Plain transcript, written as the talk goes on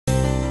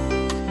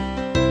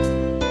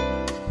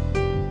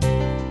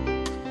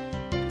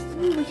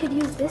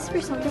could use this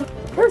for something.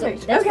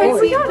 Perfect. Okay,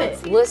 we got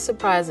it. What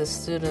surprises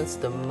students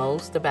the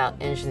most about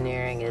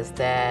engineering is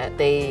that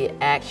they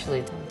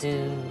actually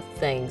do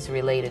things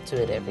related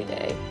to it every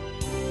day.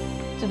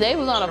 Today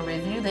we're going to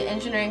review the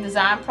engineering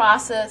design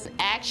process,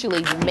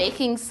 actually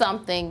making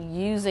something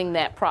using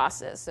that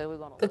process.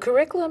 The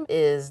curriculum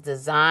is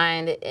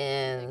designed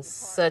in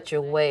such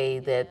a way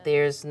that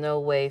there's no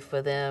way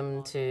for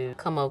them to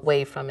come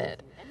away from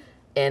it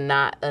and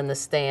not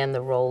understand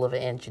the role of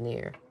an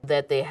engineer.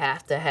 That they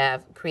have to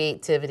have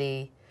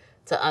creativity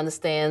to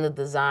understand the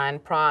design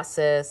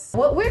process.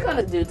 What we're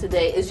going to do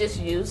today is just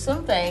use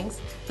some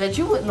things that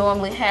you would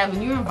normally have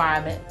in your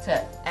environment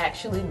to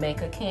actually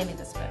make a candy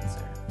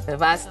dispenser.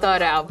 If I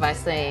start out by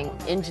saying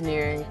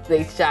engineering,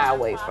 they shy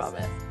away from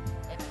it.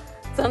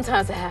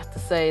 Sometimes I have to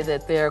say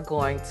that they're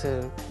going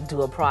to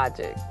do a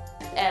project.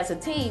 As a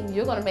team,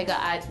 you're going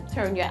to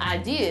turn your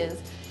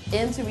ideas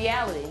into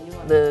reality.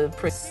 The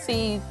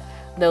perceived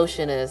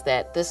notion is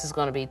that this is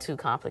going to be too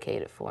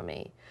complicated for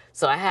me.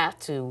 So I have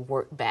to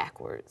work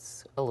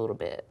backwards a little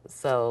bit.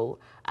 So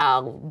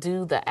I'll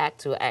do the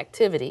actual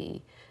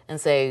activity and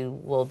say,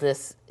 well,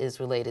 this is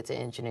related to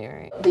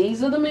engineering.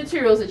 These are the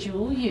materials that you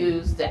will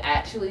use to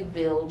actually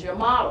build your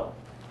model.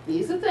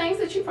 These are things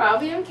that you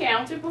probably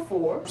encountered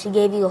before. She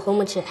gave you a whole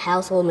bunch of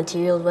household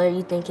materials. What are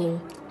you thinking?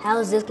 How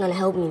is this gonna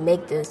help me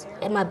make this?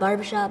 At my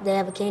barbershop, they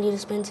have a candy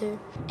dispenser,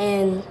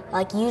 and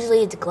like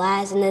usually it's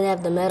glass, and then they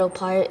have the metal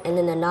part, and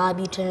then the knob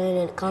you turn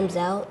and it comes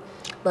out.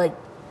 But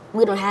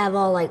we don't have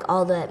all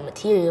that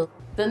material.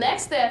 The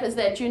next step is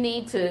that you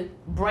need to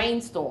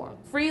brainstorm.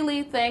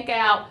 Freely think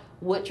out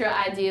what your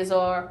ideas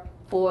are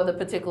for the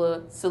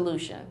particular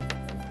solution.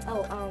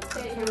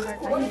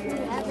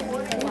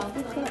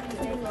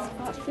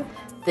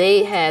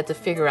 They had to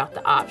figure out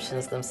the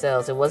options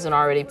themselves. It wasn't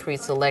already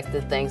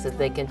pre-selected things that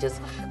they can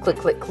just click,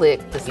 click, click.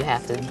 You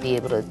have to be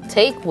able to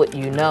take what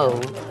you know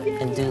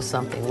and do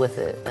something with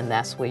it, and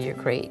that's where your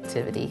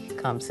creativity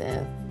comes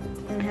in.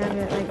 And have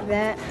it like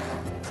that,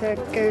 so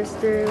it goes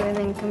through and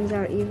then comes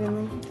out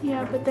evenly.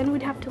 Yeah, but then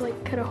we'd have to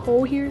like cut a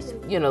hole here.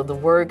 You know, the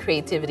word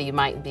creativity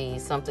might be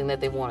something that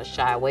they want to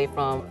shy away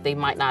from, they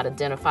might not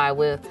identify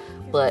with,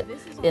 but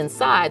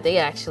inside they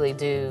actually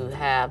do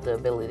have the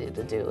ability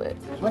to do it.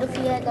 What if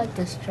we had like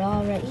the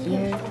straw right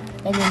here,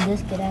 and then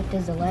this could act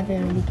as a lever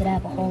and we could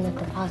have a hole at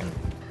the bottom?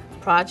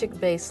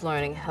 Project-based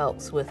learning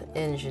helps with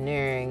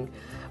engineering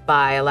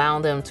by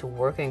allowing them to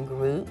work in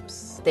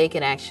groups. They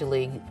can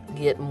actually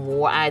get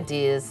more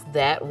ideas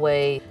that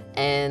way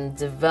and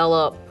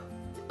develop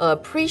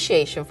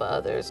appreciation for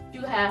others.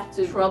 You have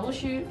to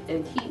troubleshoot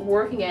and keep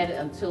working at it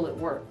until it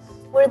works.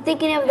 We're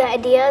thinking of the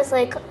ideas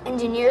like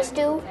engineers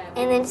do,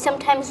 and then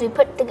sometimes we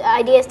put the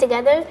ideas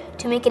together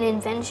to make an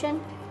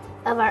invention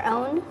of our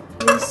own.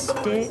 These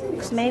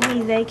sticks,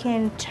 maybe they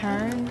can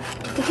turn.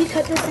 If you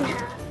cut this in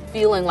half.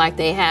 Feeling like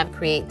they have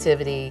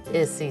creativity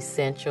is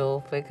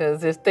essential,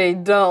 because if they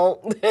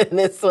don't, then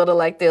it's sort of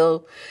like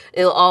it'll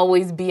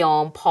always be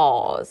on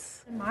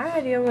pause. My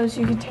idea was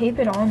you could tape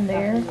it on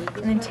there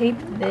and then tape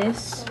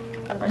this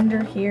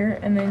under here,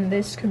 and then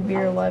this could be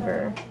your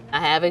lever. I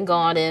haven't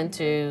gone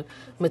into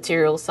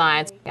material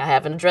science. I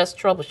haven't addressed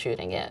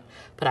troubleshooting yet,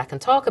 but I can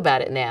talk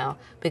about it now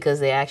because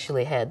they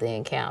actually had the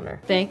encounter.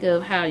 Think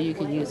of how you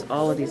can use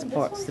all of these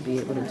parts to be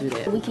able to do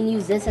that. We can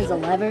use this as a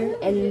lever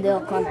and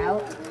they'll come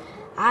out.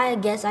 I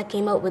guess I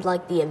came up with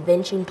like the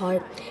invention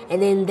part,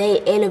 and then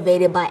they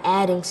innovated by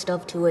adding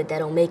stuff to it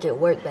that'll make it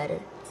work better.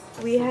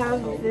 We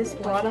have this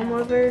bottom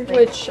lever,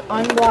 Which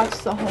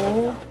unblocks the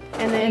hole,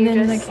 and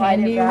then the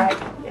candy,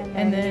 and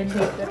then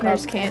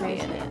there's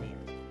candy in it.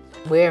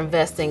 We're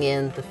investing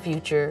in the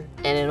future,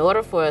 and in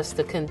order for us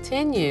to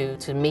continue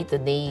to meet the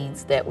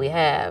needs that we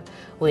have,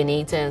 we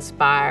need to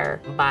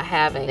inspire by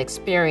having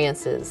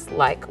experiences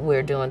like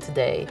we're doing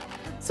today,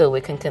 so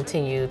we can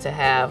continue to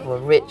have a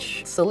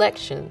rich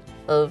selection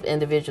of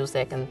individuals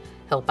that can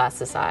help our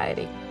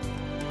society.